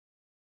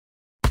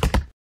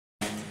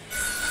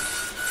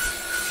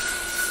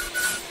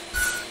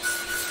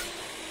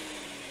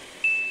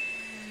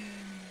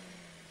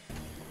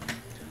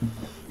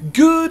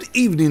Good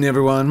evening,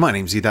 everyone. My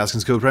name's Heath,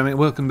 Haskins Code Primate.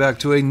 Welcome back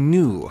to a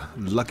new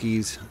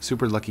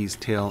Super Lucky's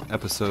Tale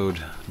episode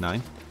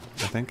 9,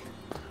 I think.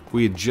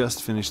 We had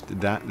just finished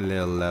that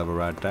little level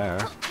right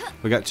there.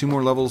 We got 2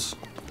 more levels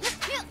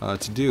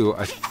to do,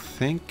 I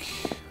think,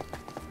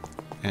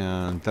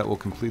 and that will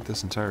complete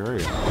this entire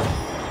area.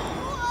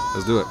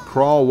 Let's do it.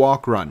 Crawl,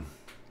 walk, run.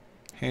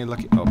 Hey,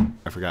 Lucky. Oh,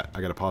 I forgot.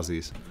 I gotta pause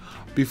these.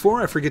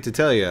 Before I forget to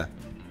tell you,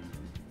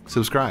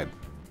 subscribe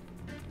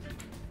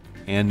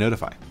and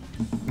notify.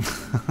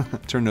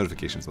 Turn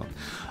notifications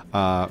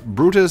on.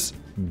 Brutus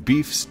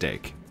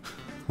beefsteak.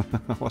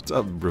 What's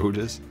up,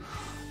 Brutus?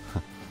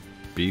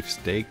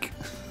 Beefsteak.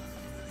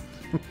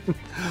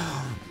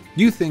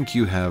 You think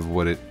you have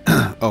what it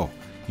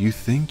you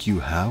think you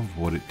have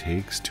what it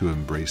takes to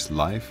embrace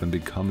life and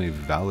become a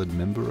valid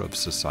member of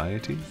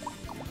society?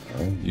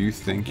 You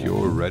think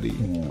you're ready?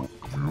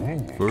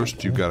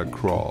 First you gotta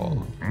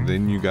crawl,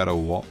 then you gotta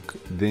walk,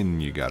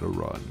 then you gotta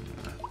run.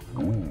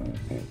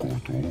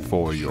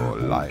 For your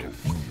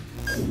life.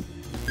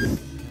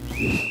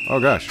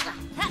 Oh gosh.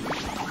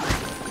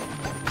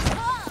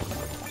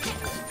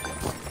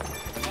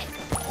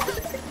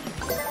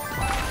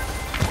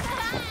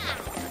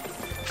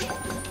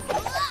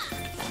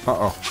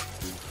 Uh-oh.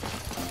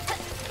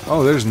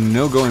 Oh, there's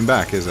no going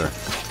back, is there?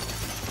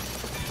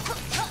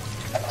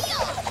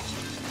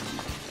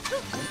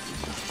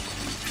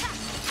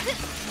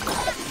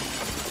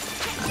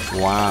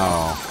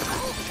 Wow.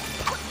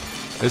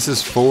 This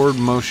is forward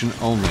motion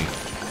only.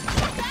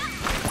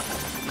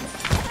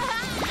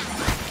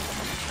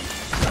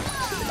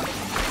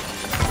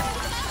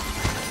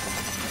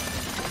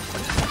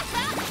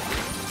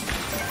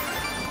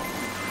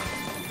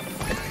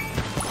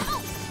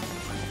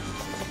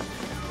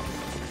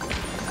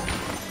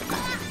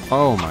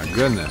 Oh my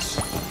goodness.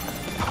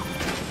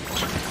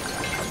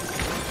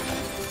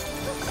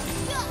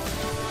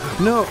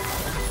 No.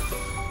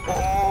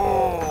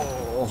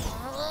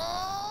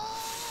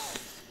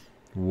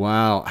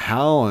 Wow,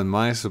 how am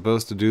I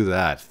supposed to do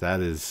that? That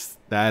is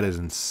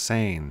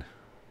insane.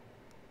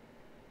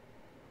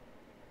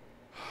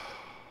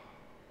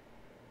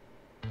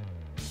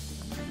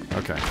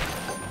 Okay.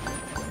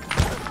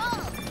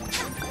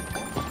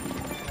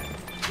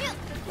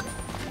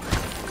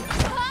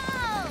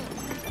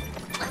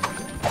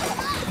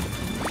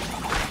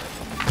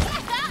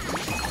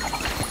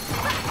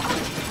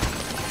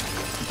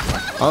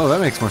 Oh,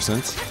 that makes more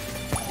sense.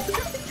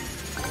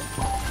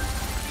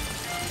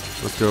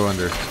 Let's go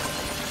under.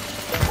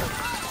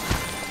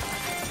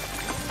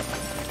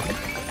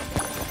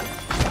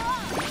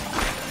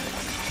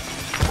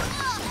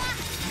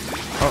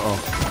 Uh-oh.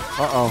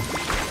 Uh-oh.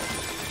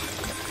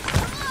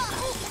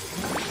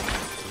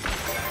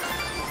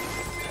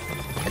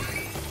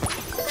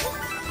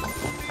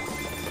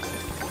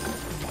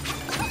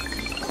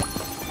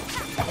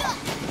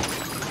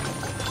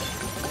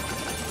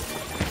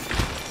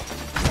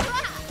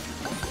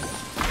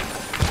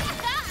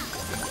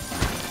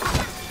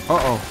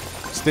 Uh-oh.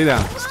 Stay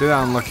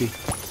down, Lucky.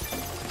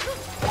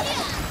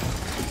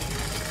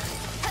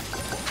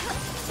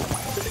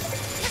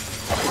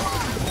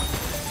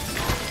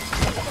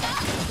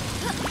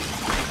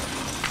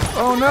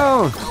 Oh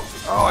no!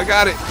 Oh, I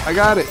got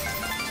it!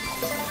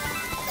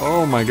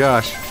 Oh my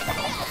gosh.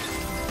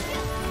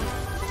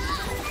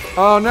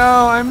 Oh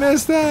no, I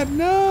missed that!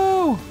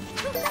 No!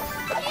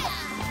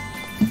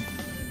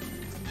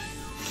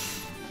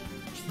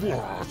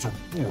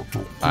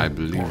 I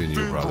believe in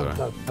you, brother.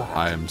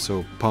 I am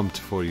so pumped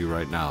for you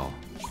right now.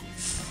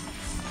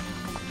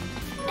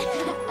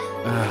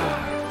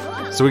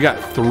 So we got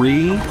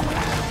 3.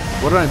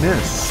 What did I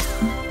miss?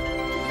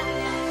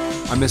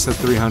 I missed the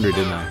 300,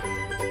 didn't I?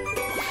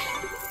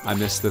 I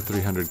missed the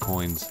 300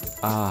 coins.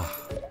 Ah.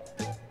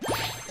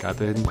 Got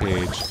the hidden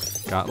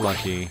page. Got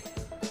lucky.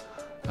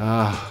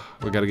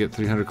 We gotta get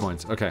 300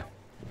 coins. Okay.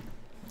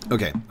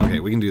 Okay,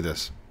 we can do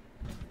this.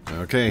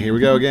 Okay, here we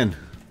go again.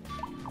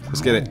 Let's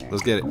get it.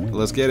 Right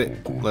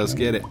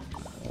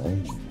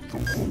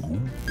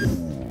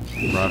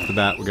off the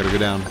bat, we gotta go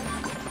down.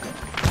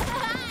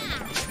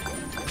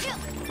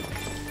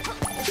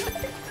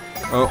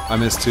 Oh, I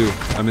missed 2.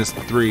 I missed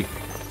 3.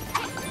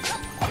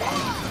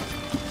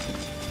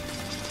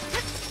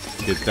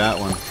 Get that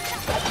one.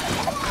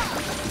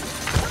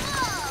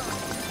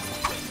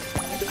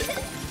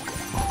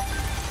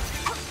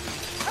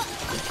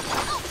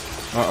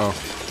 Uh-oh.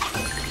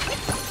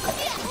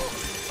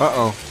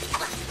 Uh-oh.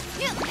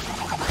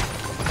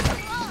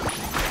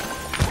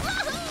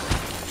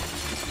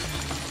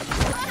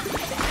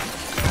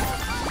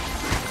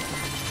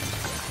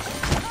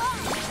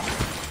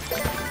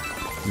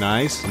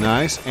 Nice,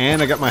 nice.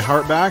 And I got my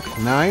heart back.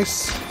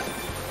 Nice.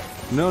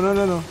 No.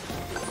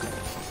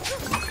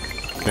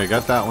 Okay,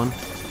 got that one.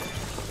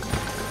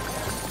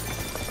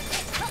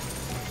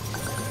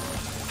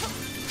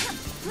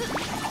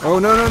 Oh,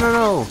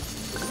 no.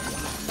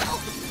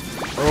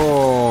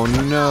 Oh,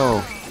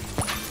 no.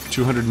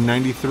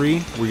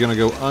 293. We're gonna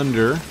go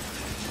under.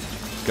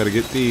 Gotta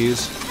get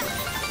these.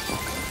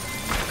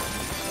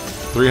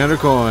 300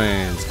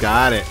 coins.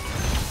 Got it.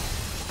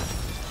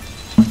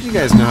 You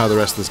guys know how the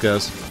rest of this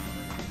goes.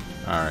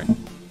 Alright.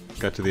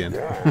 Got to the end.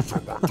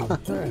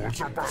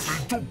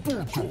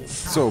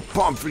 So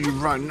pumped for you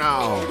right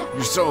now.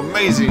 You're so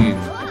amazing.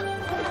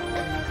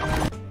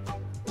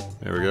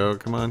 There we go.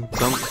 Come on.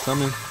 Tell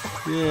me.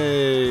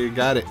 Yay.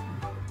 Got it.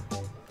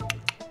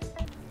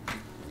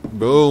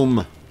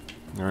 Boom.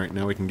 Alright,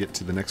 now we can get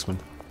to the next one.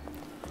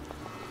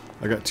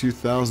 I got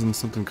 2,000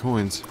 something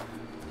coins.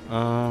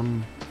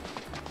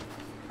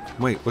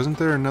 Wait, wasn't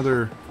there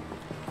another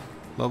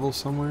level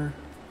somewhere?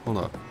 Hold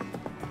up.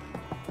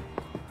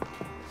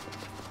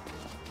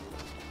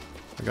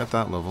 I got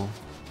that level.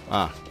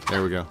 Ah,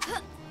 there we go.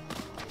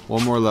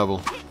 One more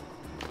level.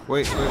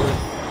 Wait.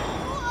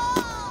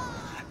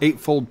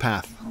 Eightfold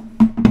path.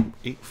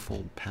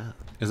 Eightfold path.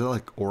 Is that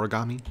like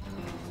origami?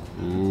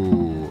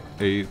 Ooh,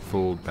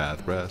 eightfold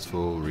path,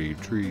 restful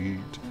retreat.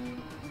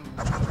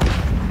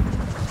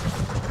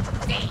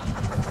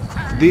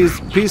 These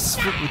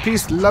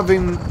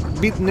peace-loving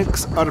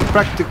beatniks are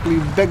practically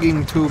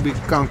begging to be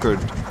conquered.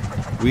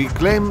 We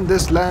claim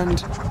this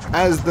land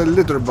as the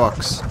litter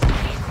box.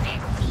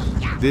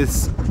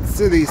 This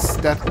silly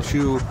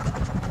statue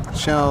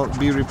shall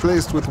be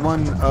replaced with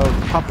one of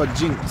Papa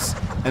Jinx,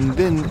 and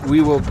then we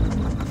will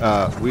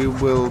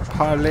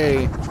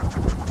parley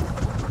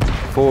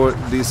for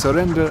the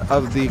surrender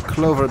of the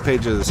clover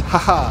pages.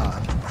 Haha!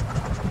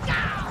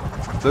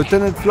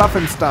 Lieutenant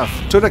Fluffenstuff,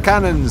 to the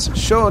cannons!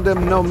 Show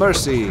them no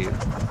mercy!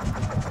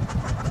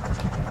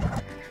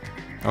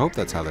 I hope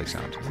that's how they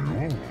sound.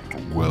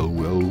 Well,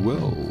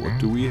 what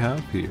do we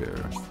have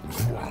here?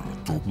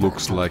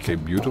 Looks like a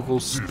beautiful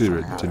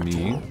spirit to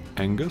me,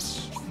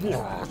 Angus.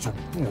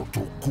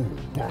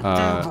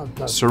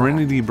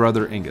 Serenity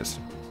Brother Angus.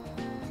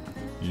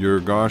 You're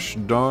gosh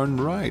darn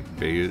right,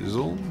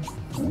 Basil.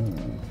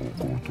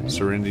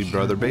 Serenity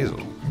Brother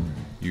Basil.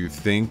 You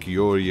think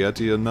you're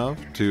yeti enough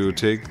to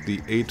take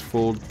the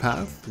eightfold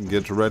path?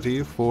 Get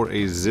ready for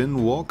a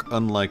Zen walk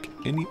unlike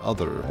any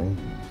other.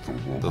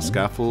 The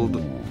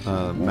scaffold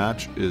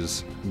match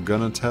is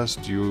gonna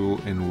test you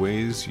in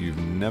ways you've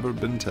never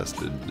been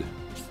tested.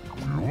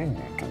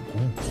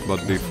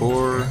 But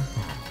before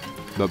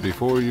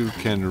you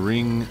can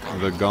ring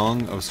the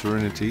gong of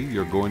serenity,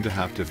 you're going to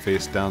have to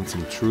face down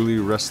some truly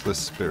restless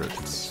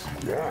spirits.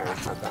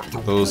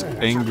 Those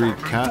angry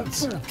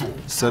cats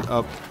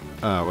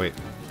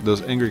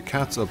Those angry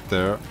cats up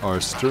there are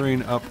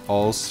stirring up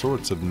all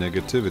sorts of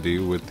negativity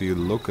with the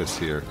locals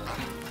here.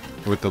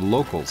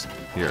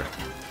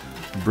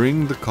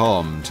 Bring the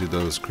calm to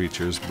those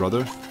creatures,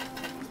 brother.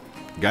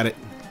 Got it.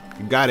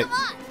 Got it.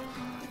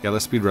 Yeah,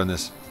 let's speedrun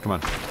this. Come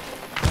on.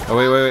 Oh,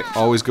 wait.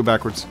 Always go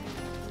backwards.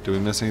 Do we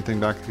miss anything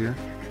back here?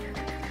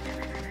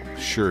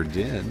 Sure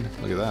did.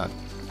 Look at that.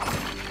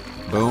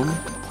 Boom.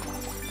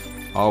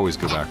 Always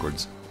go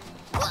backwards.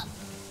 Oh,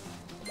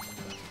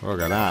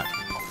 look at that.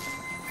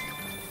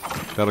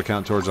 That'll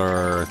count towards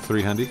our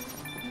 300.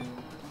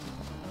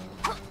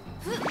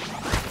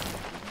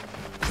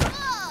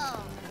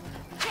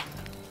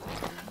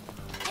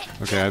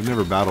 Okay, I've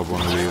never battled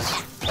one of these.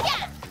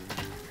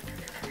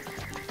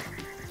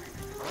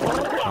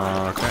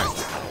 Okay.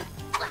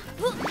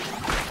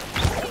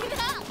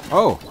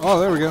 Oh,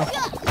 there we go.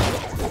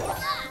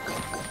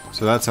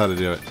 So that's how to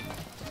do it.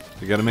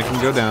 You gotta make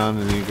them go down,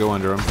 and then you go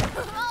under them.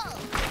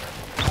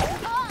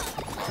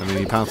 And then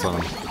you pounce on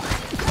them.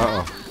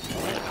 Uh-oh.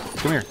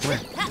 Come here.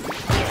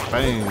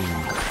 Bang.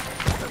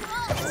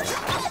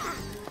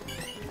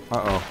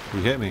 Uh-oh,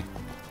 you hit me.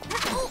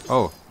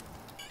 Oh.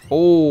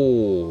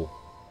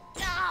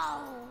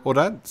 Well,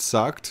 that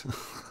sucked.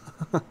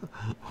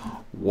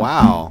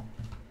 Wow.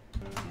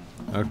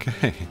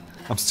 Okay.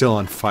 I'm still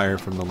on fire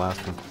from the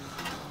last one.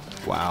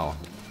 Wow.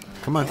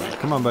 Come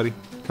on, buddy.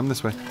 Come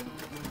this way.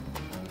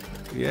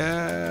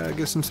 Yeah,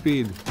 get some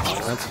speed.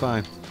 That's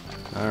fine.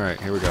 Alright,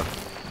 here we go.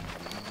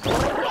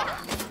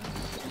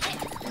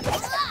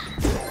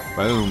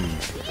 Boom.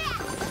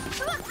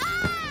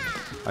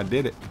 I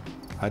did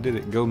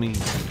it. Go me.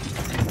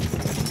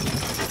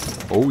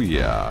 Oh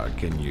yeah,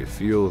 can you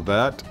feel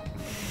that?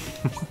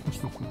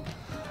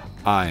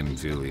 I'm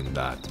feeling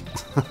that.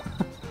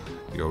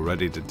 You're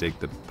ready to take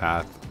the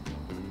path,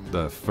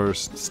 the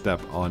first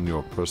step on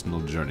your personal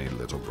journey,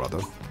 little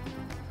brother.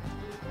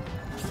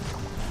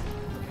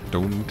 I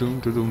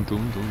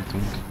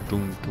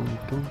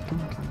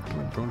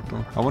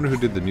wonder who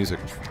did the music.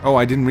 Oh,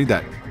 I didn't read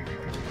that.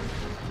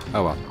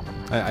 Oh well.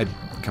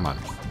 Come on.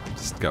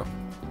 Just go.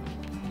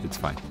 It's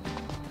fine.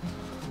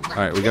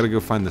 Alright, we gotta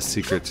go find the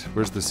secret.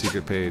 Where's the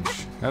secret page?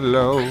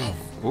 Hello.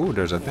 Oh,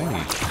 there's a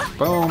thingy.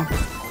 Boom.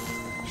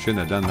 Shouldn't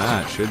have done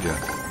that, should ya?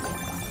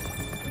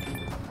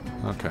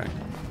 Okay.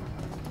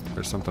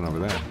 There's something over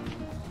there.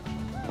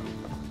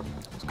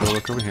 Let's go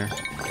look over here.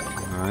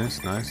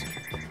 Nice. Nice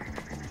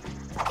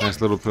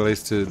little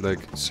place to, like,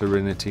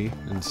 serenity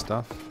and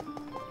stuff.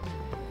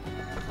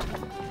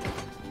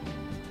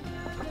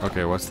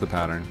 Okay, what's the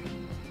pattern?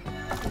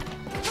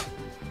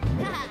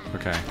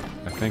 Okay,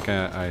 I think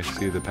I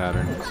see the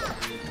pattern.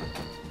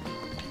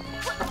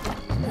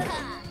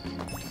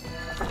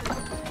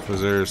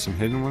 Was there some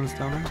hidden ones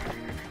down there?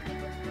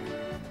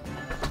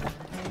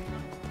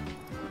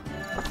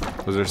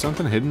 Was there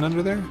something hidden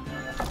under there?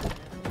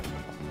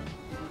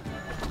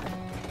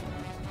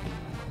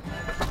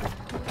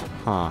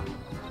 Huh.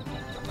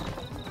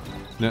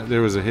 No,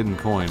 there was a hidden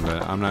coin,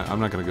 but I'm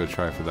not gonna go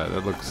try for that.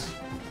 That looks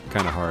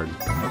kind of hard.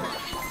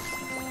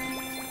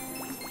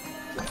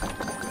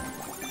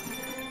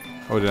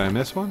 Oh, did I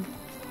miss one?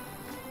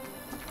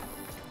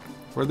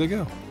 Where'd they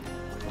go?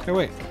 Hey,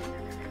 wait.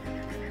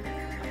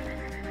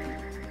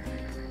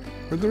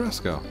 Where'd the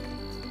rest go?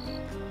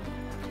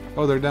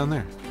 Oh, they're down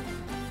there.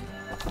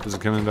 Is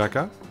it coming back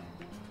up?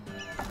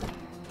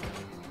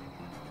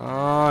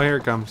 Oh, here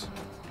it comes.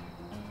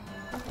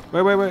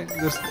 Wait, wait, wait.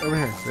 Just over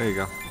here. There you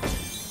go.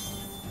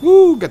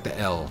 Woo! Got the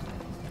L.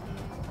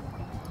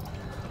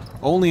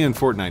 Only in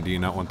Fortnite do you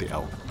not want the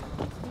L.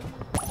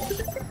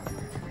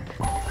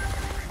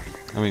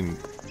 I mean,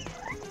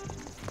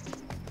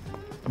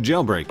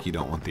 Jailbreak, you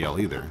don't want the L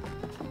either.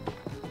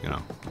 You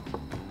know.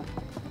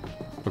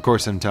 Of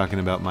course, I'm talking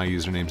about my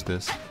username's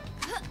this.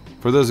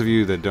 For those of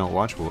you that don't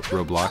watch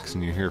Roblox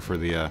and you're here for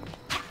the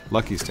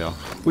Lucky's Tale,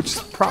 which is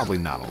probably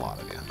not a lot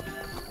of you.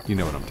 You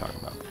know what I'm talking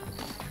about.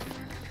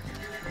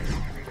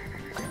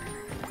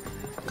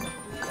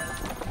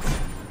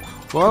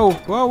 Whoa,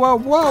 whoa, whoa,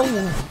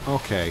 whoa!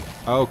 Okay,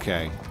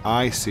 okay.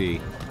 I see.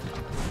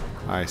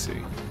 I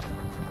see.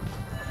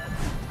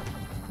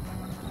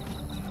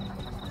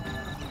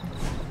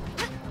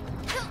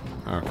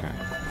 Okay.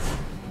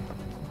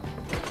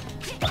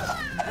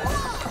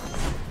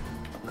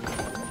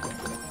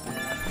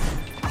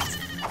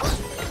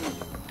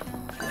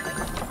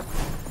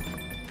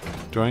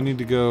 Do I need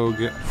to go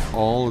get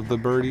all of the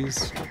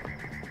birdies?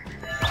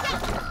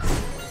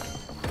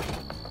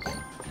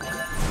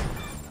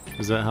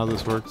 Is that how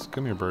this works?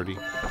 Come here, birdie.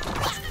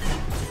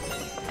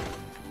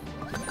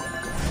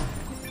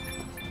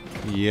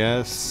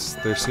 Yes,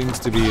 there seems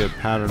to be a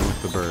pattern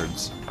with the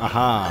birds.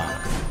 Aha!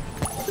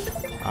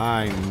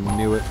 I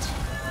knew it.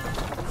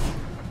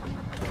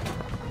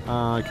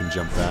 I can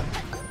jump that.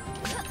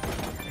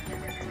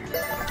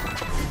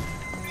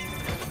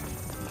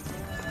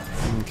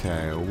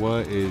 Okay,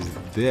 what is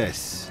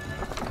this?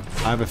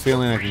 I have a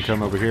feeling I can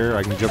come over here,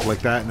 I can jump like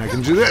that, and I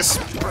can do this!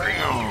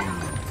 Bam!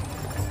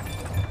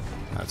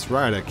 That's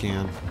right, I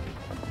can.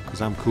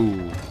 Because I'm cool.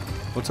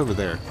 What's over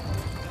there?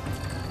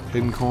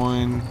 Hidden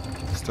coin,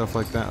 stuff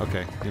like that.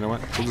 Okay, you know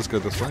what? We'll just go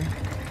this way.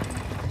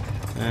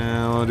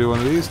 And we'll do one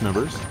of these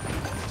numbers.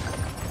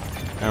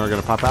 And we're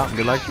gonna pop out and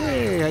be like,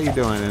 hey, how you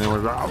doing? And then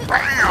we're oh,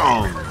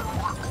 BAM!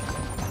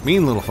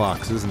 Mean little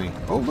fox, isn't he?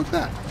 Oh, look at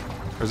that.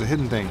 There's a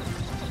hidden thing.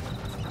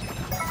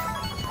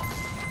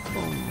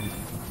 Boom.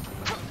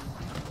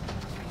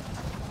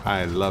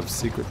 I love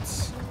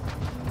secrets.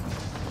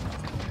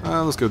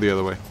 Let's go the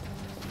other way.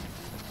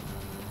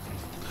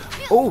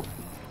 Oh!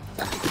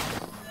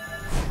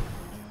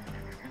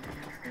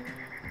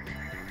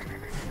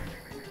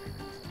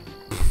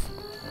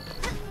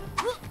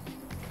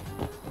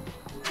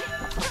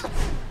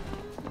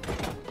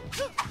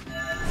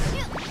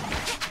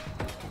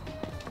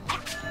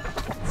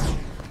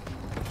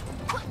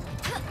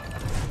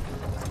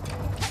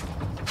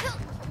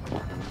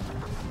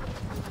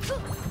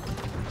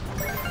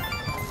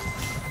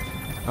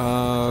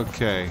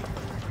 Okay.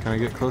 Can I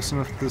get close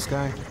enough to this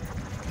guy?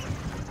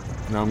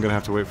 No, I'm gonna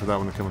have to wait for that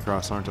one to come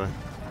across, aren't I?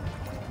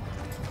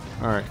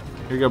 Alright,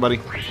 here you go, buddy.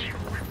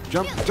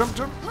 Jump, jump,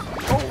 jump!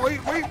 Oh,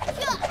 wait, wait!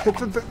 Hit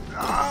the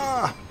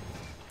ah!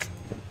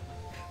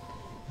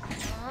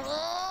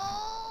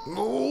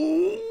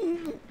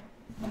 Oh!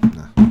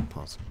 Nah,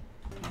 pause.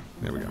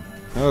 There we go.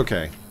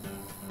 Okay.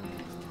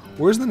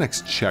 Where's the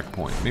next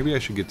checkpoint? Maybe I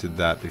should get to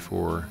that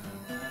before...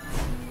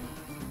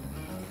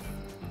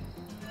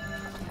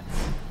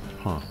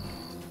 Huh.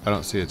 I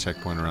don't see a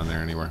checkpoint around there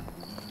anywhere.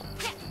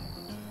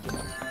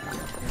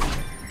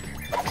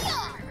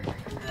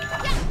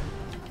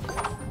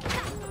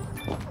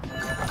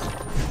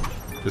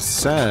 It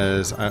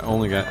says I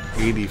only got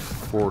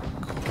 84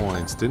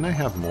 coins. Didn't I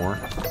have more?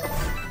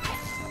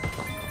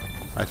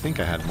 I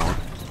think I had more.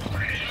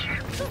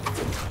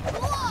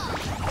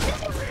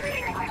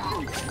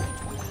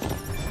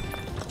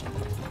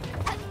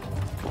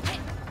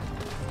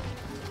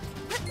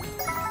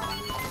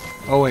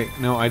 Oh wait,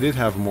 no, I did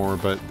have more,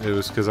 but it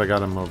was because I got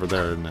them over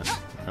there, didn't it?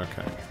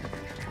 Okay.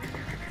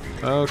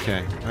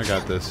 Okay, I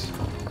got this.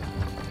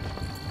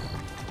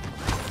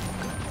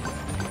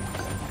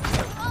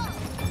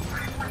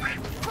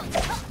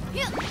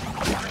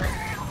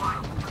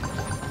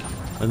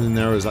 And then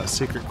there was that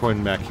secret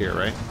coin back here,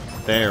 right?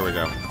 There we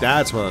go.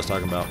 That's what I was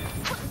talking about.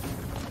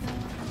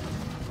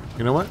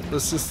 You know what?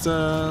 Let's just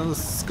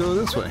let's go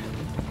this way.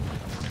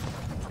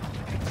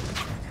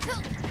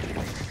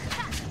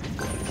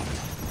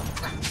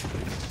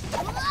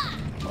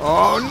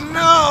 Oh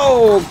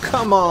no!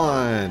 Come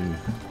on!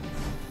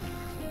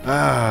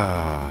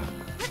 Ah,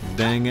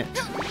 dang it.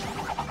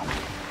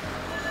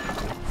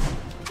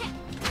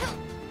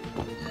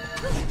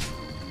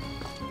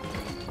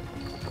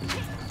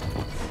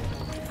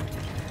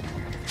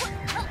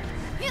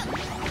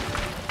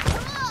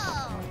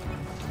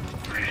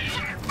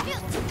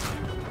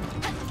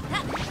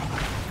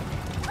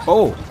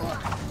 Oh!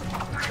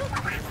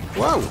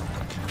 Whoa!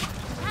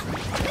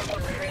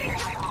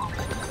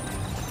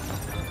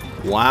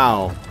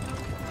 Wow.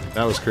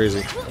 That was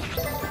crazy.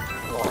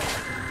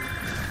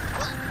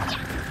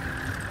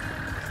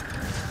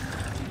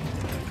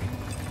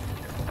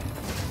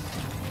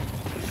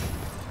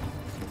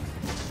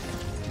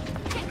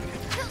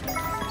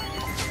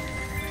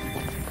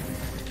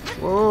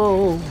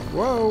 Whoa,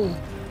 whoa.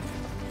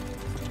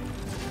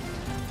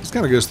 This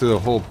kind of goes through the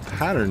whole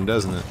pattern,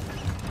 doesn't it?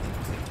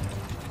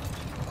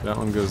 That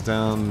one goes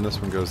down,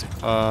 this one goes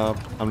up.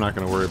 I'm not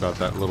going to worry about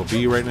that little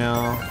bee right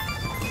now.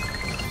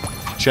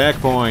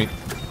 Checkpoint.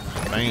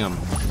 Bam.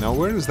 Now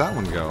where does that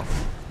one go?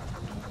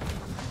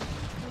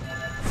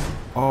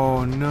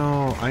 Oh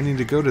no, I need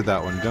to go to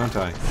that one, don't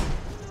I?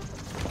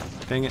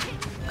 Dang it.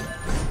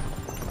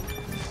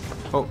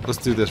 Oh, let's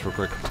do this real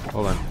quick.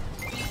 Hold on.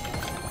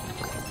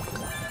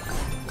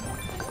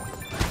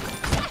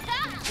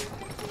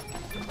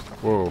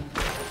 Whoa.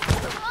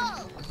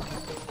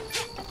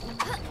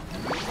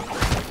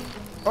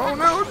 Oh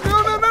no,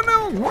 no, no, no,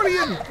 no! What are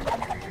you?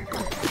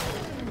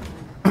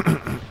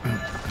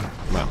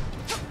 Well.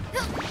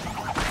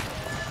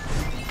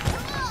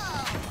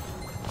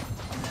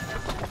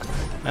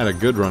 I had a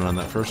good run on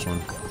that first one.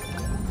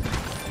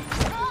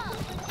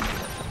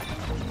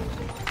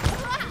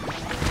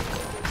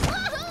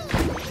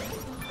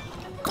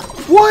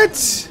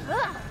 What?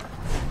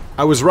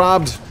 I was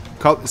robbed.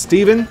 Call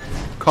Steven,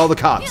 call the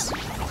cops.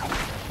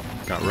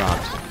 Got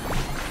robbed.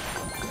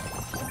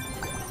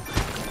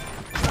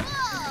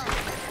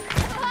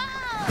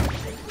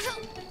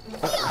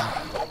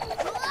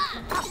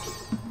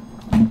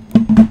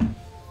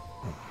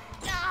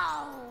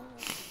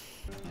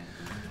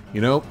 You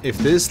know, if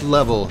this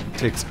level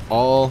takes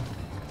all...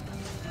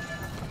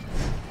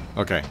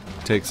 Okay,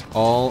 takes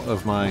all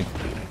of my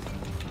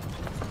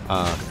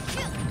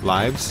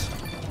lives,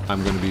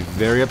 I'm going to be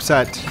very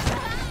upset.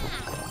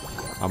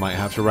 I might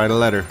have to write a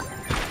letter.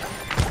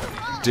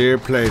 Dear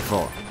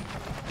Playful,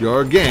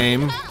 your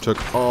game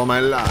took all my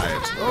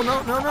lives. Oh,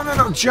 no, no, no, no,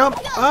 no. Jump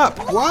up.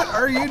 What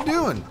are you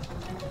doing?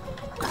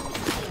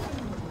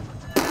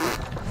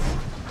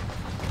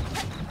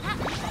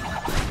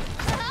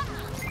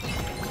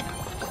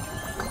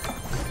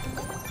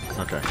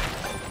 Okay.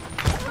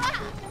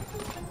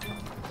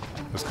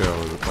 Let's go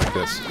like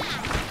this.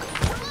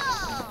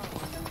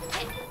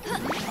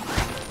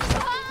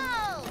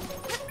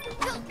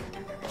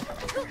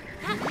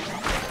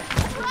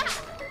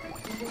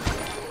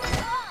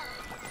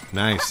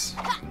 Nice.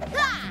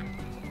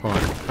 Hold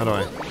on. How do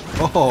I?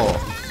 Oh!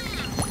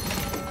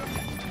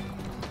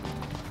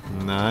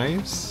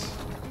 Nice.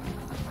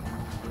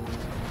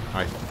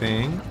 I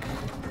think.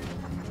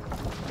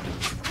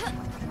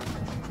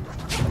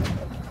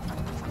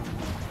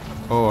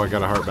 Oh, I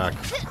got a heart back.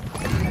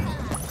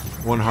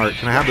 One heart.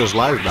 Can I have those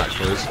lives back,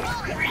 please?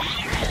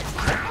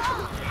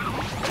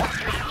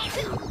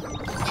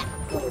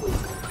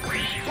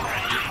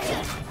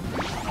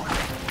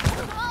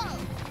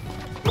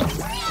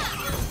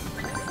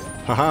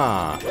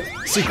 Haha!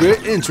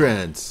 Secret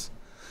entrance!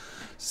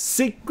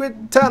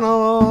 Secret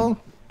tunnel!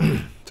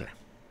 Sorry.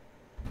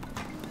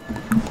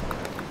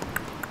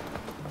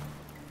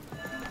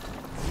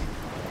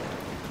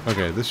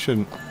 Okay, this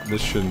shouldn't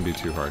be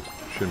too hard.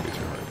 Shouldn't be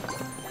too hard.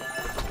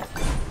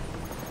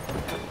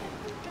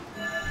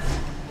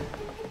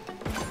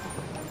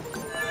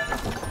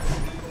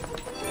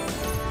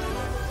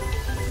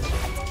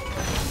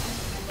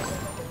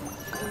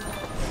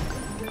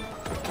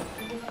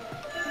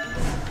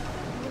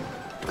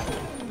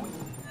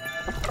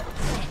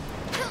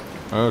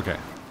 Okay,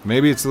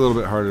 maybe it's a little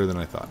bit harder than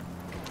I thought.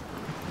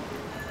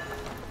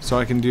 So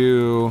I can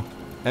do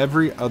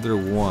every other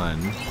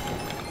one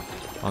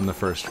on the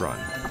first run,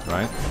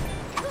 right?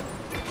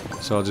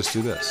 So I'll just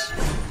do this.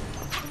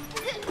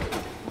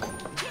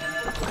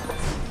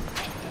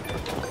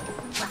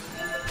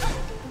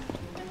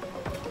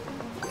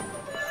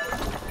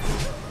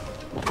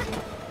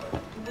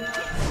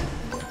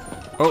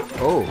 Oh,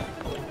 oh.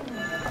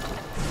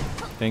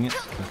 Dang it.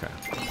 Okay.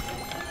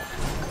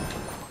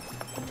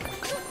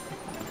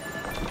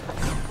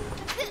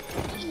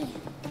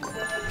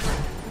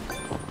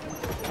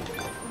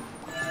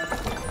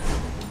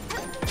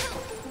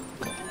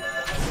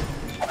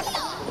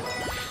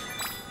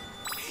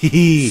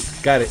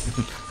 Hehe, got it.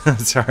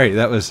 Sorry,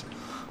 that was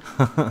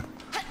that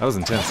was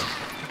intense.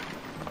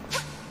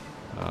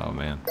 Oh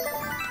man.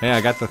 Hey, I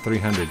got the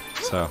 300,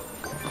 so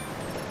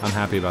I'm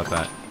happy about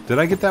that. Did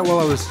I get that while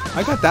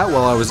I got that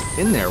while I was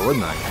in there,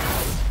 wasn't I?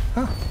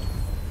 Huh.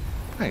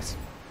 Nice.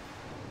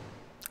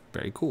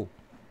 Very cool.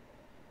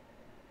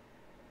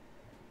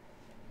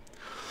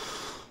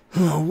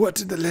 Oh, what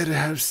did the letter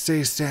have to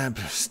say, Stamp?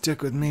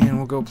 Stick with me and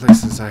we'll go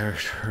places. I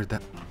heard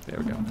that. There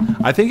we go.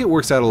 I think it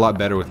works out a lot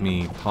better with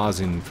me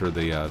pausing for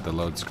the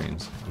load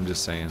screens. I'm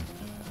just saying.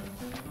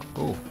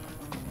 Oh.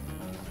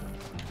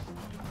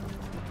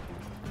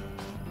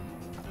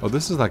 Oh,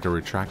 this is like a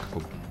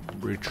retractable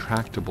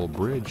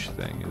bridge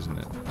thing, isn't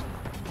it?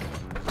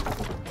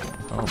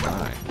 Oh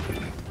my.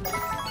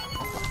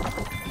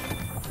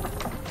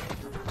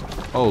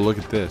 Oh, look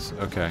at this.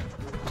 Okay.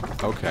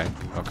 Okay,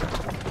 okay.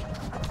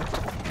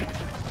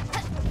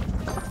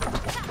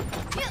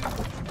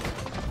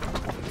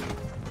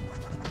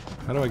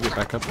 How do I get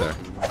back up there?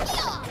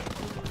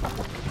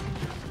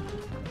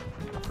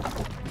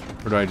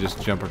 Or do I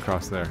just jump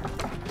across there?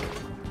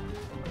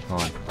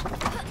 Hold on.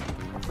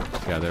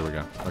 Yeah, there we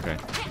go. Okay.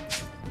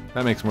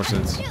 That makes more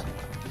sense.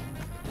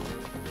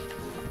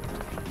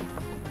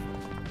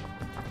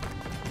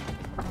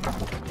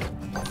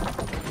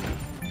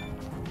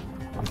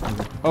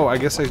 Oh, I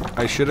guess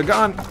I should have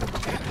gone.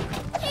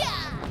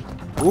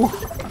 Ooh.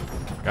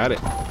 Got it.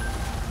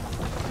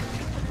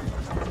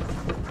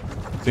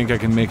 Think I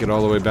can make it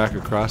all the way back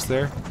across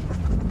there?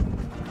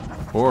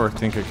 Or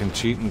think I can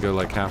cheat and go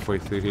like halfway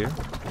through here?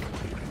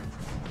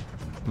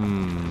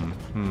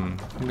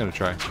 I'm gonna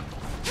try.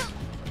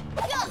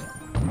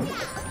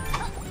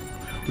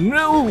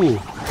 No!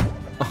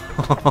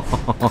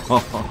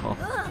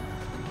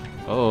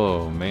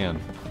 Oh,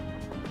 man.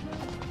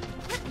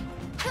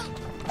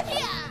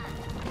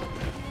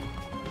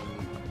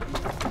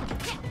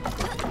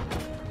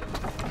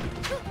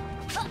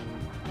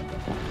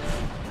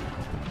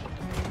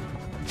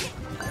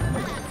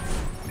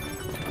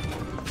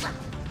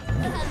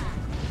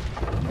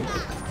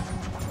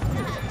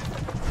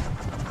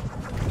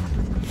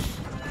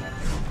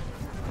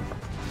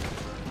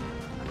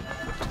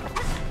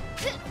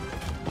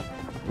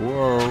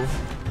 Whoa.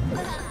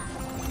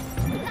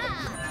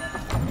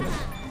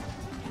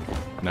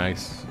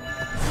 Nice.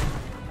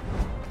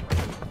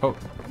 Oh,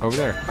 over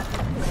there.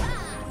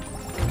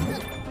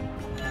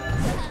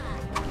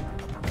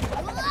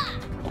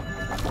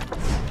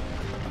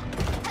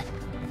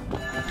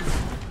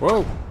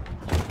 Whoa!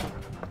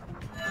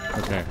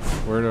 Okay,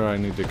 where do I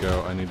need to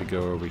go? I need to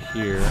go over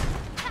here.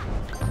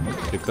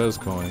 Get those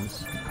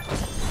coins.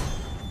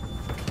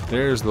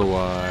 There's the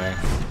Y.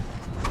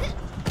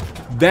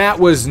 That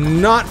was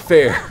not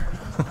fair!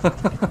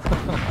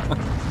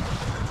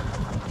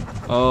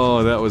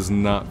 Oh, that was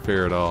not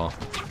fair at all.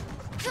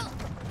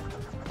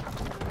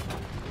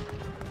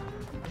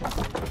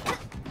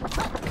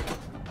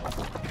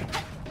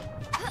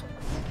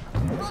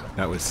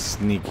 That was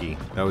sneaky.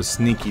 That was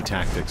sneaky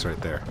tactics right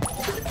there.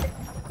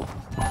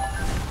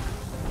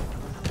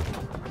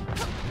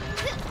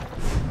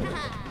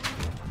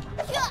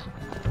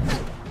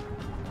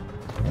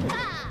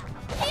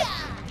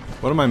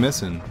 What am I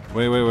missing?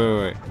 Wait.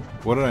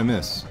 What did I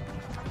miss?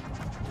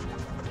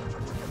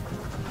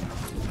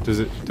 Does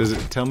it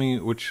tell me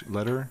which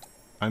letter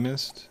I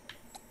missed?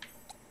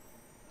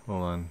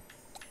 Hold on.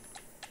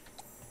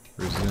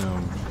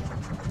 Resume.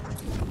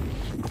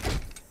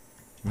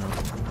 No,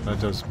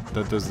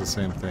 that does the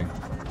same thing.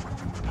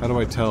 How do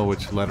I tell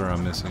which letter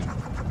I'm missing?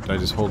 Do I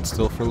just hold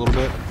still for a little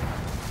bit?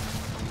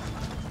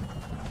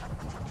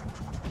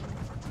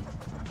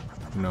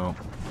 No.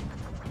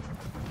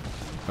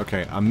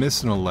 Okay, I'm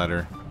missing a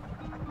letter.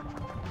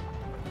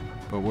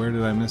 But where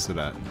did I miss it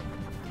at?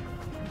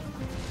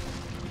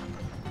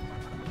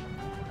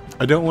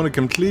 I don't want to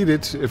complete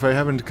it if I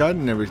haven't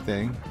gotten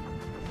everything.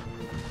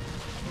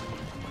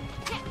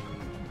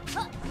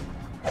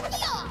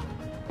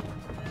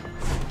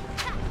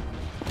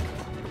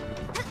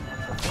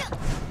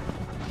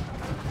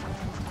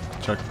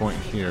 Checkpoint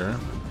here.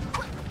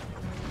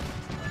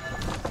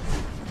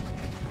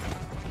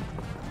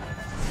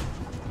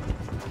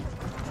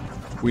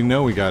 We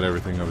know we got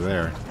everything over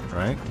there,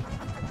 right?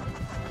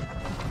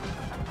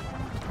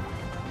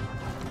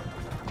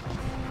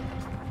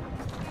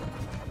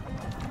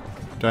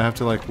 Do I have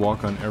to like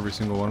walk on every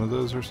single one of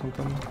those or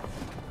something?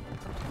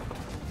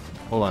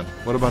 Hold on.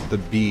 What about the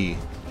B?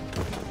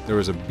 There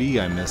was a B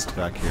I missed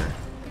back here.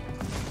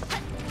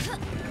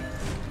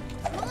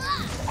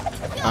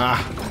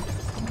 Ah!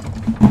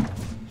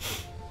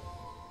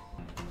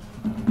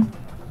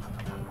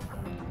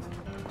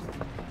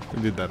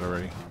 We did that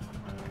already.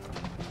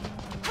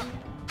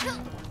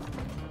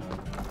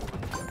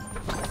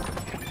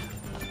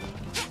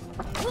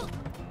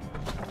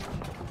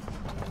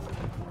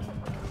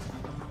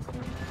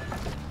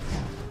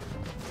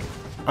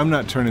 I'm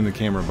not turning the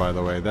camera, by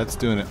the way. That's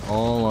doing it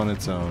all on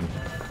its own.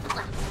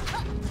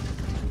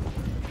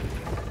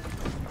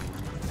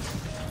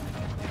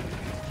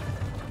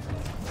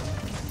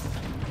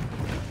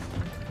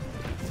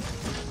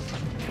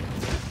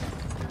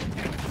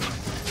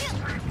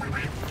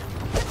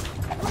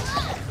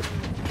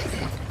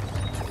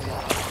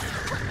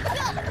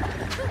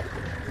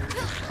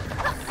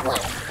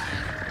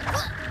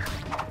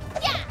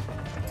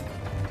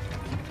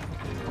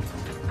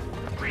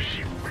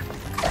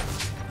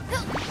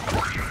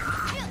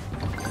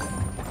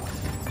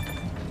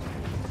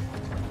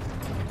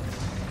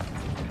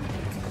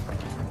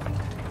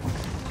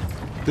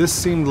 This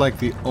seemed like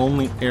the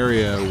only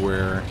area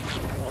where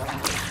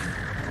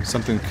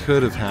something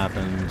could have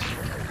happened.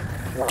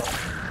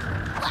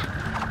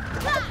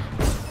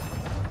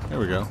 There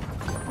we go.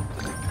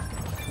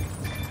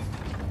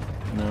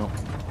 No.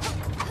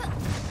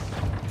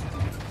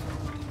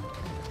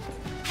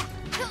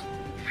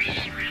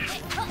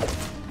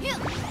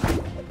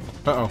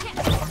 Uh-oh.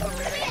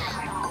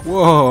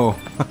 Whoa!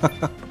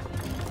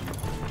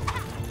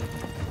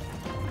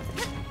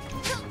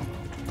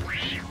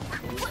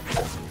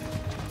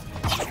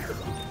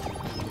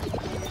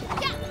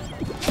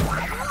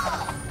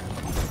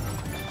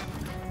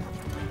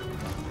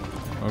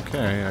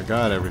 Okay, I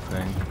got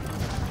everything.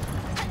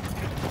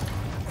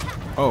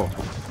 Oh,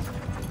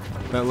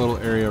 that little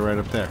area right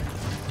up there.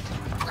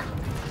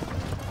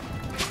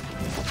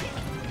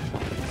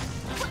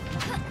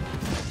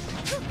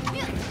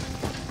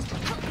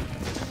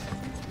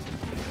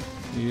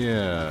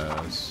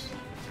 Yes.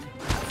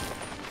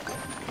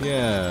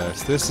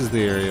 Yes, this is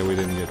the area we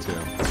didn't get to.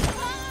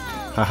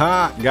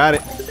 Haha, got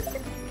it.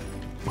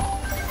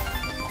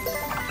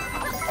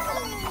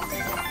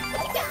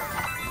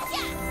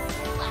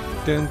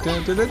 Dun,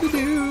 dun, dun, dun, dun,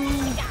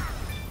 dun.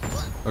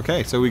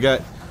 Okay, so we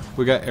got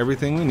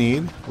everything we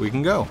need. We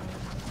can go,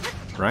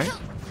 right?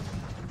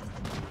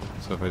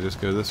 So if I just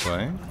go this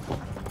way,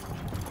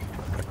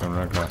 I can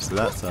run across to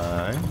that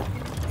side,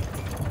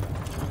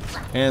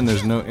 and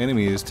there's no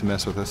enemies to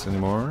mess with us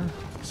anymore,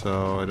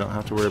 so I don't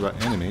have to worry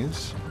about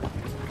enemies.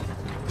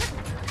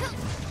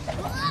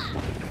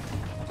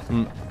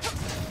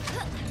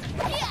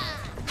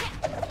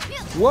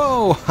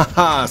 Whoa!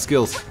 Haha!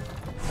 Skills.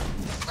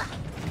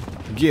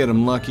 Get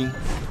him, Lucky.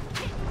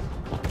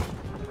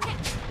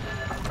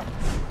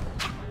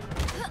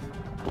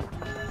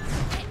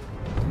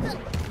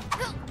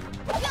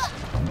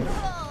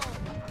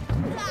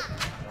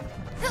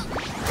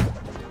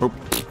 Oh.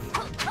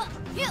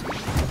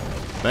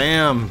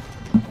 Bam!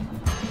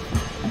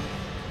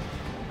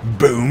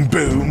 Boom,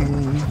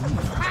 boom!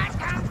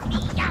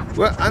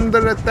 We're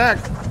under attack!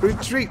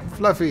 Retreat,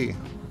 Fluffy!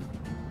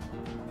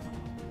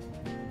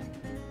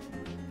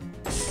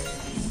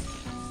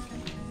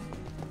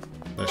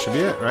 That should be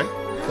it, right?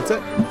 That's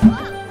it.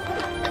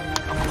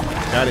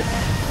 Got it.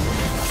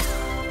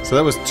 So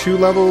that was 2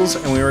 levels,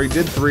 and we already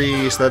did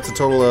 3, so that's a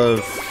total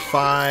of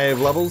 5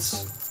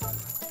 levels.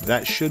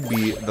 That should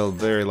be the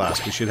very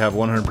last. We should have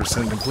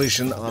 100%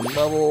 completion on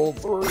level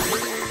 3.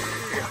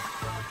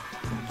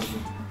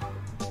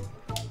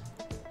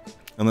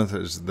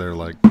 Unless there are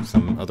like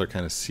some other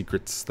kind of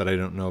secrets that I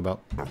don't know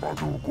about.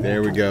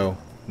 There we go.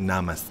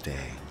 Namaste.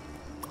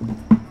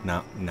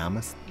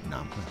 Namaste?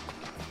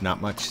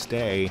 Not much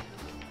stay.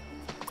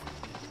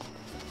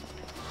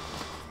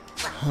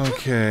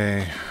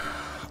 Okay,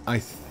 I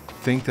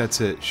think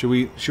that's it. Should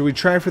we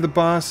try for the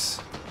boss?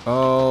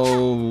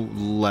 Oh,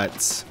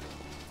 let's.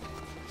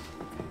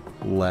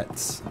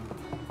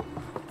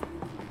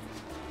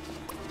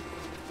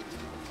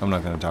 I'm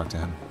not gonna talk to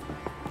him.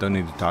 Don't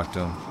need to talk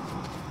to him.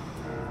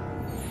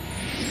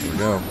 Here we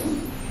go.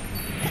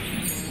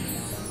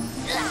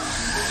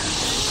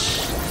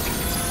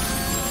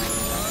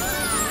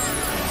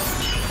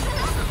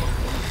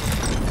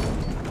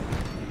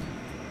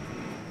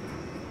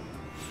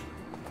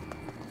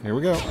 Here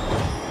we go.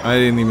 I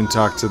didn't even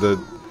talk to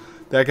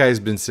that guy's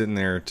been sitting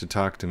there to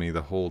talk to me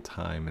the whole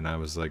time, and I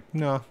was like,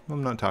 no,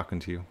 I'm not talking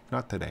to you.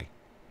 Not today.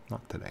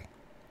 Not today.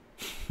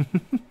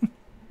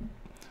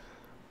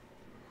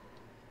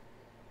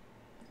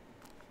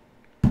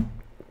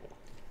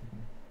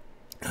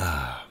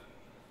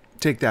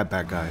 Take that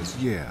back, guys.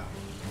 Yeah.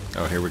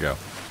 Oh, here we go.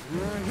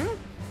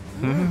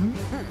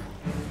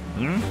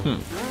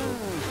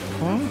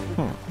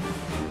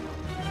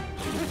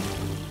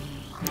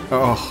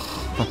 Oh.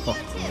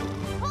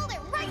 Hold it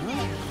right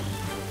there.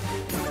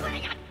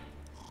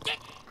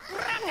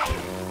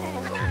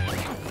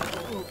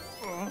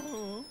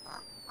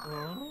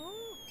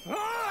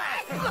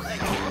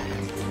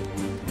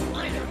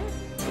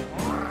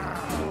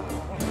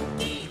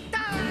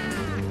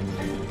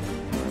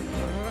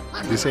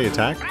 Did you say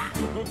attack?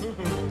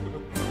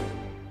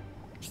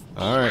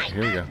 Alright,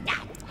 here we go.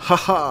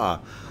 Haha!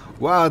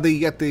 While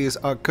the Yetis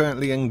are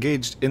currently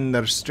engaged in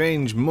their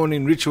strange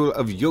morning ritual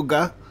of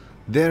yoga,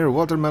 their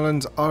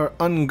watermelons are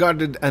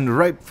unguarded and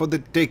ripe for the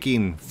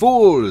taking.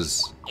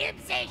 Fools!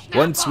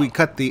 Once we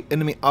cut the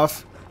enemy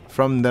off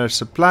from their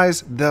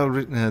supplies, their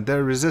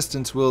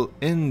resistance will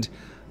end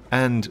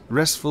and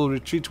restful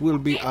retreat will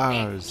be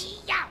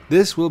ours.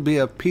 This will be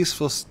a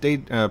peaceful,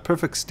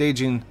 perfect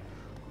staging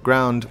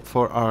ground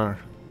for our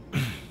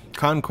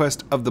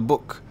conquest of the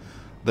book.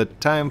 The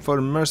time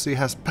for mercy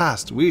has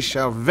passed. We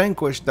shall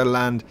vanquish the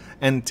land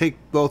and take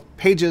both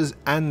pages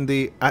and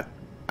the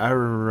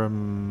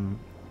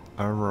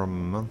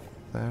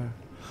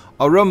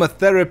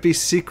aromatherapy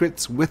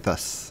secrets with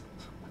us.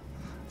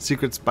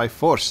 Secrets by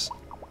force.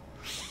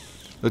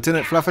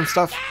 Lieutenant Fluff and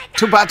Stuff,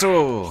 to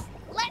battle!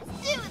 Let's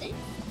do this.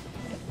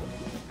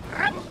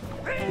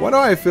 Why do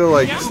I feel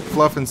like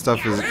Fluff and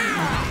Stuff is...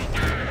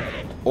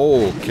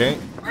 Okay.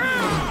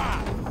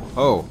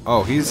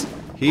 Oh,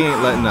 he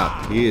ain't letting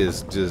up. He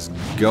is just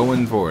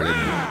going for it, isn't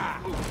he?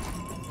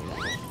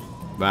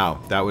 Wow,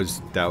 that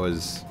was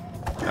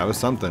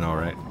something, all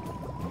right.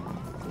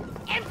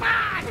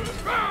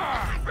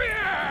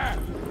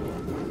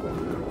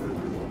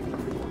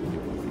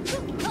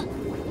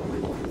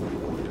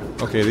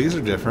 Okay, these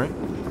are different.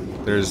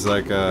 There's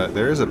like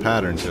there is a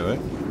pattern to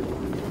it.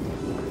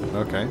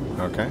 Okay.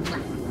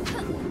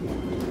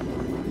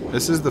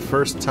 This is the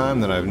first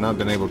time that I've not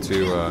been able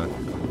to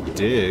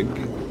dig.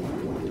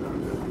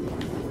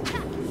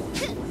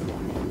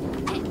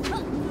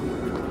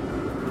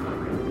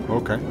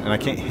 Okay, and I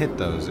can't hit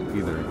those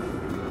either.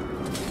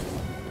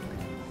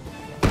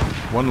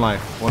 One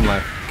life. One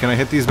life. Can I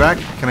hit these back?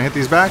 Can I hit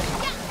these back?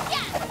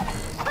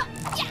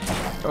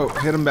 Oh,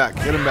 hit him back.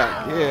 Hit him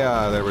back.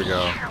 Yeah, there we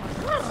go.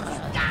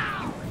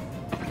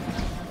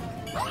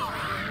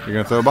 You're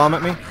gonna throw a bomb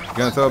at me? You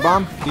gonna throw a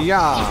bomb?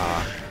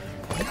 Yeah.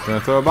 Gonna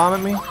throw a bomb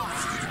at me?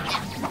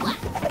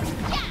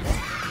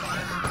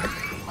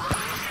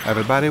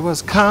 Everybody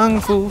was kung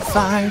fu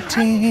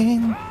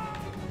fighting.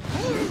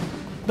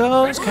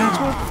 Those cats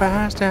were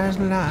fast as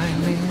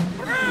lightning.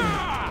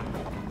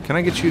 Can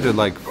I get you to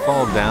like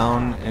fall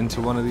down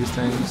into one of these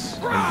things?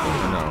 No.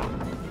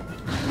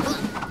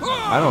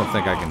 I don't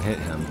think I can hit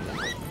him.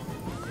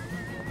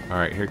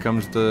 Alright, here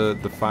comes the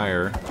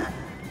fire.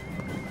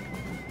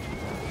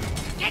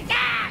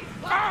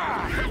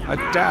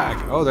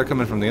 Attack! Oh, they're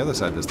coming from the other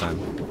side this time.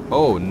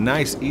 Oh,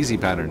 nice, easy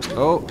patterns.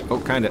 Oh,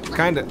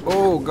 kinda.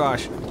 Oh,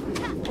 gosh.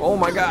 Oh,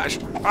 my gosh.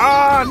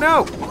 Ah,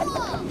 no!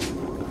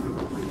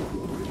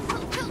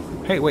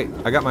 Hey, wait,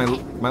 I got my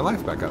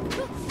life back up.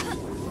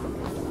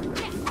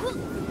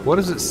 What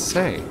does it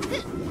say?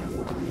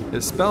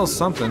 It spells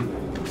something.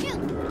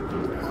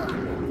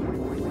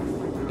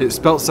 It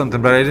spelled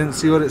something, but I didn't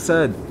see what it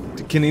said.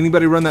 Can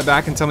anybody run that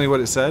back and tell me what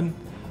it said?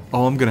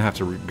 Oh, I'm gonna have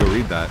to go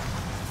read that.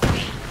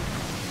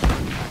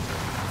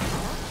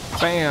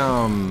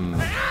 Bam!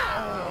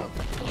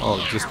 Oh,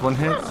 just one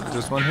hit?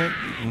 Just one hit?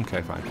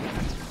 Okay, fine.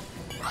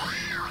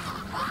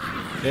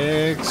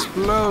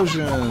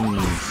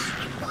 Explosions!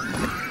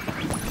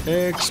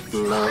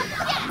 Explode!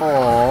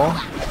 Oh!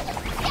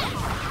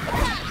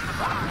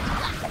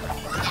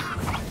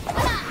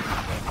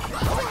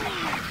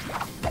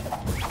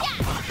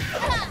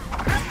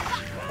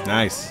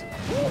 Nice.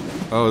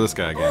 Oh, this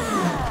guy again.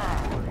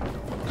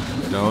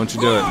 Don't you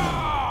do it.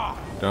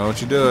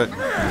 Don't you do it.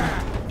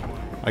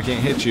 I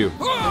can't hit you.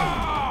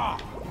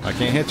 I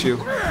can't hit you.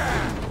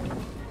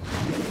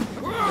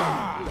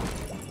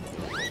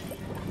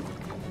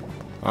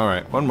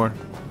 Alright, one more.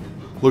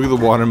 Look at the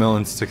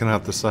watermelon sticking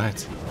out the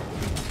sides.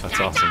 That's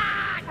awesome.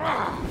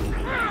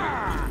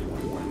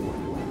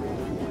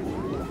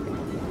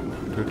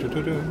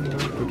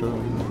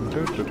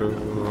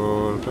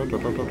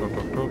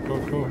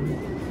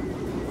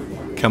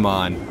 Come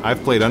on,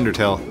 I've played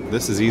Undertale.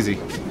 This is easy.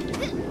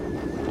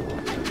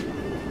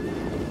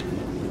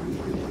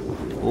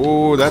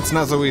 Oh, that's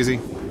not so easy.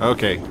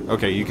 Okay,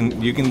 you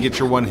can get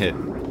your one hit.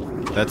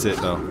 That's it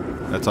though.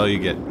 That's all you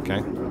get,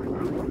 okay?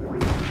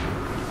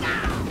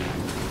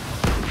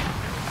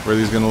 Where are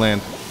these gonna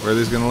land? Where are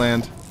these gonna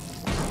land?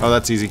 Oh,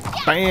 that's easy.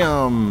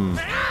 Bam!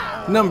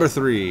 Number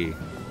 3.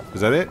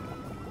 Is that it?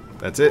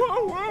 That's it?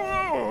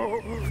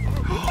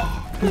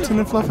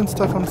 Lieutenant Fluff and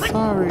stuff, I'm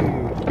sorry.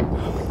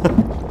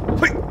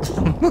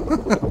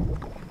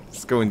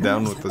 It's going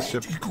down with the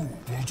ship.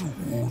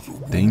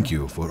 Thank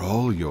you for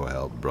all your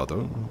help,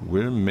 brother.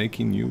 We're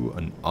making you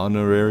an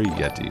honorary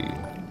Yeti.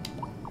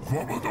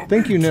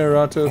 Thank you,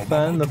 Naruto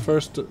fan, the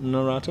first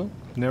Naruto,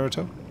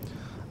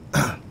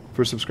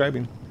 for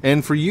subscribing.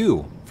 And for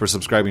you, for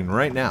subscribing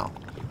right now.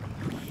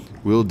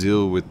 We'll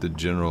deal with the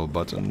General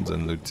Buttons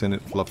and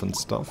Lieutenant Fluff and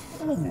stuff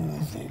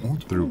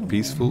through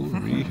peaceful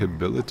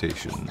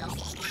rehabilitation.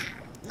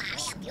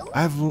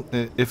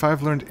 If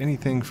I've learned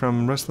anything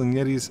from Wrestling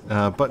Yetis,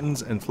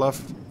 Buttons and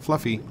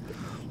Fluffy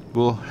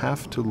will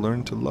have to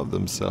learn to love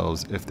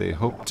themselves if they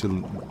hope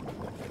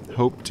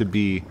to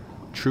be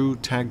true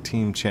tag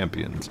team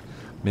champions.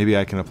 Maybe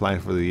I can apply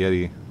for the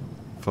Yeti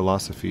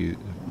philosophy,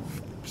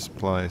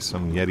 apply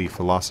some Yeti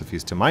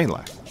philosophies to my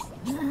life.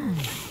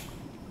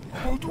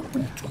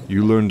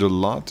 You learned a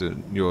lot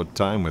in your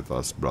time with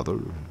us, brother,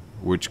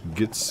 which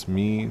gets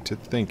me to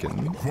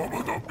thinking.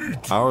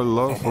 Our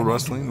love for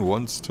wrestling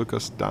once took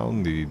us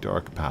down the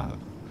dark path.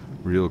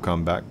 Real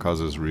combat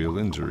causes real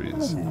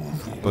injuries.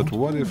 But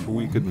what if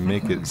we could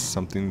make it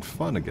something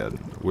fun again,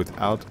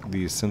 without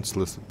the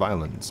senseless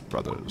violence,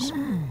 brothers?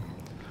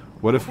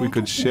 What if we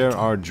could share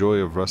our joy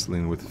of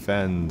wrestling with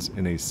fans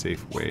in a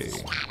safe way?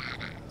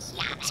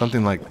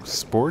 Something like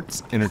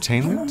sports?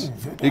 Entertainment?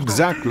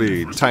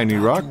 Exactly, Tiny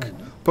Rock.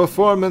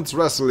 Performance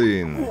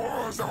wrestling.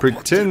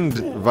 Pretend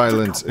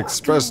violence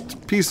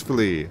expressed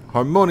peacefully,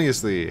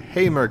 harmoniously.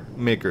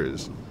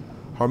 Haymakers.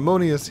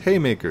 Harmonious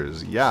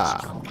haymakers, yeah.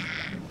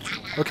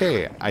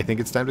 Okay, I think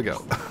it's time to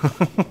go.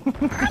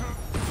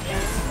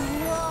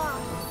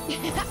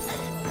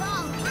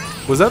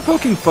 Was that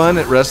poking fun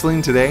at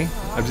wrestling today?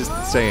 I'm just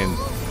saying.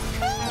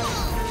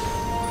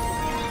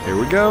 Here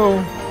we go.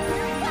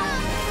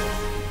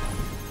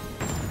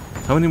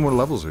 How many more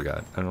levels we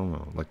got? I don't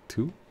know, like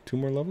 2? 2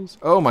 more levels?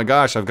 Oh my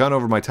gosh, I've gone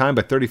over my time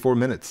by 34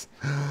 minutes.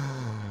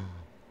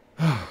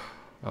 Oh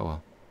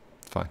well,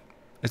 it's fine.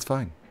 It's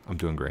fine. I'm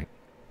doing great.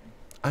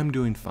 I'm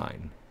doing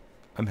fine.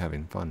 I'm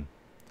having fun.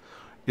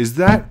 Is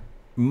that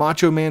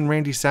Macho Man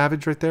Randy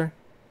Savage right there?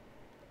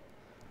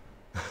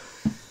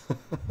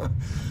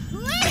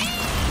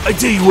 I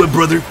tell you what,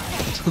 brother.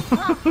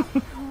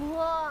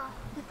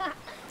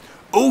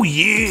 Oh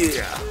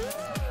yeah!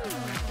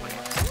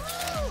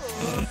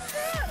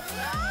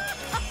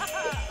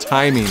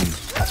 Timing.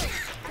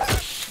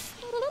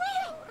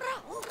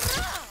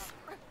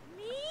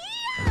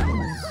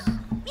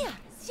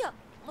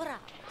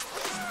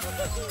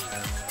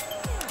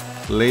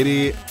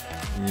 Lady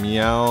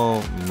Meow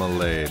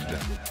Malade.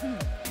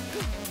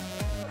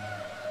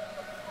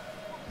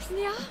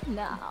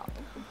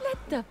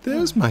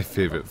 There's my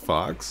favorite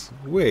fox.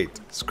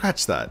 Wait,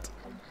 scratch that.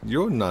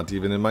 You're not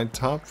even in my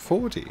top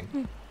 40.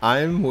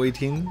 I'm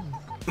waiting...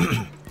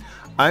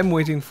 I'm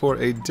waiting for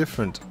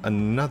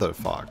another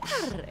fox.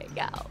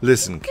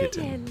 Listen,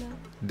 kitten.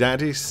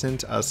 Daddy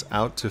sent us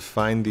out to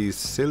find these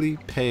silly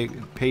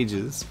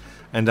pages,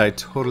 and I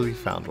totally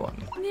found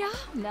one.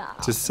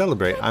 To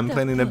celebrate, I'm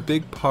planning a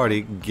big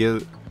party,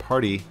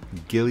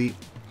 Gilly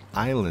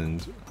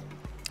Island.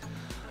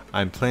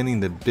 I'm planning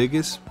the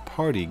biggest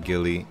party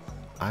Gilly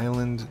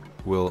Island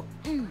will...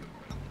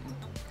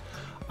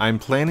 I'm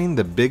planning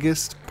the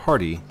biggest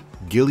party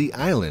Gilly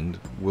Island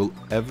will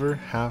ever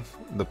have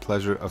the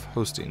pleasure of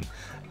hosting,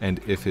 and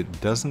if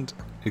it doesn't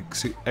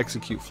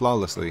execute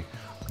flawlessly,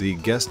 the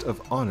guest of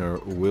honor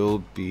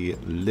will be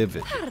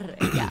livid.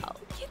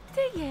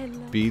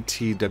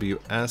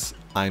 BTWS,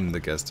 I'm the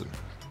guest of...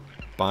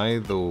 By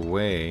the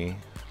way,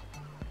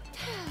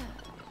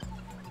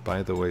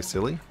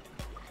 silly?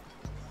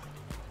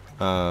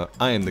 I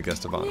am the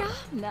guest of honor.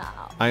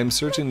 I am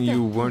certain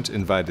you weren't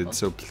invited,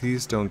 so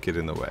please don't get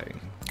in the way.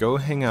 Go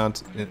hang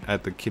out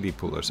at the kiddie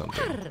pool or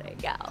something.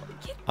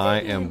 I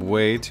am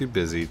way too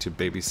busy to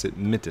babysit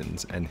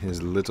Mittens and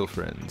his little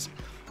friends,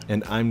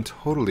 and I'm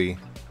totally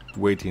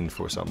waiting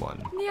for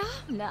someone.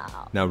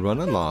 Now run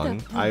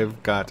along.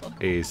 I've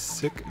got a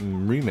sick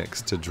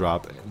remix to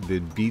drop,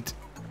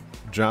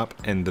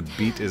 and the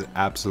beat is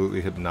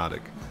absolutely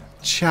hypnotic.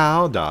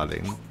 Ciao,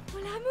 darling.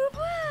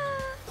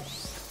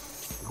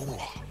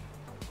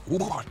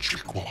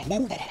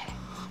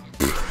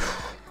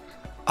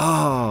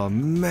 Oh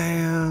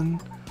man,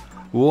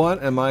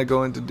 what am I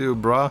going to do,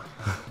 brah?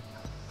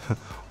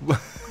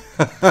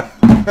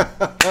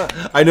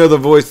 I know the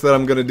voice that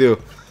I'm gonna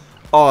do.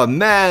 Oh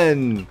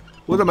man,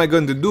 what am I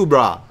going to do,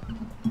 brah?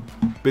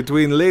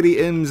 Between Lady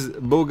M's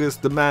bogus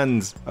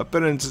demands,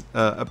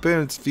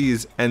 appearance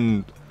fees,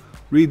 and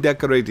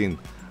redecorating,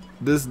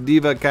 this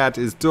diva cat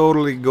is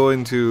totally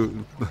going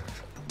to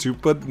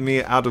put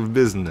me out of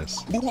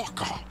business.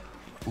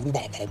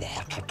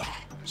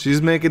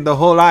 She's making the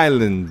whole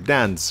island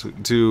dance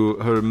to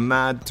her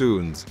mad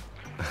tunes.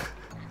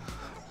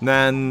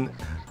 Man,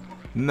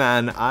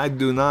 I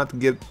do not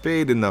get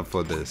paid enough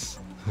for this.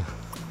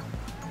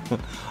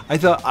 I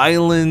thought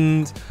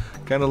island,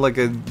 kind of like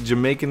a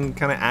Jamaican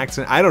kind of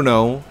accent. I don't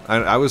know.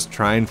 I was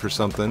trying for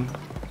something.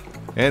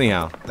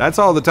 Anyhow, that's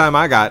all the time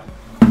I got.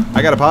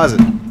 I gotta pause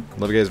it.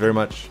 Love you guys very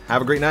much.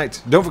 Have a great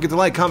night. Don't forget to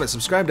like, comment,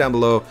 subscribe down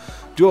below.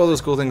 Do all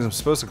those cool things I'm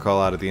supposed to call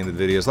out at the end of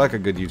the videos like a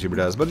good YouTuber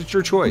does, but it's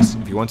your choice.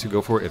 If you want to,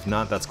 go for it. If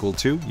not, that's cool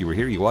too. You were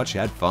here, you watched, you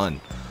had fun.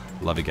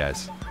 Love you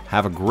guys.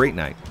 Have a great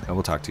night, and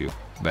we'll talk to you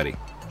very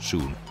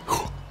soon.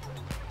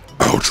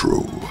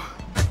 Outro.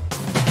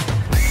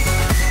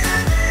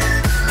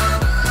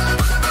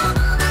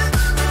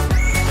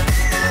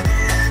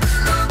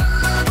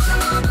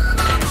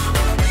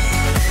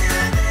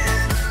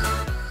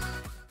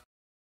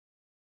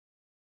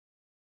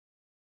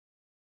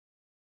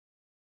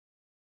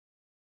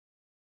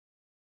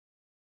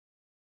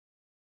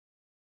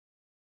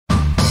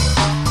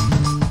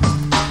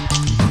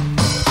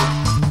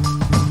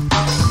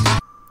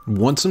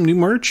 Want some new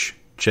merch?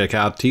 Check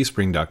out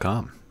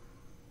teespring.com.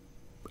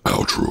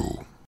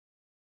 Outro.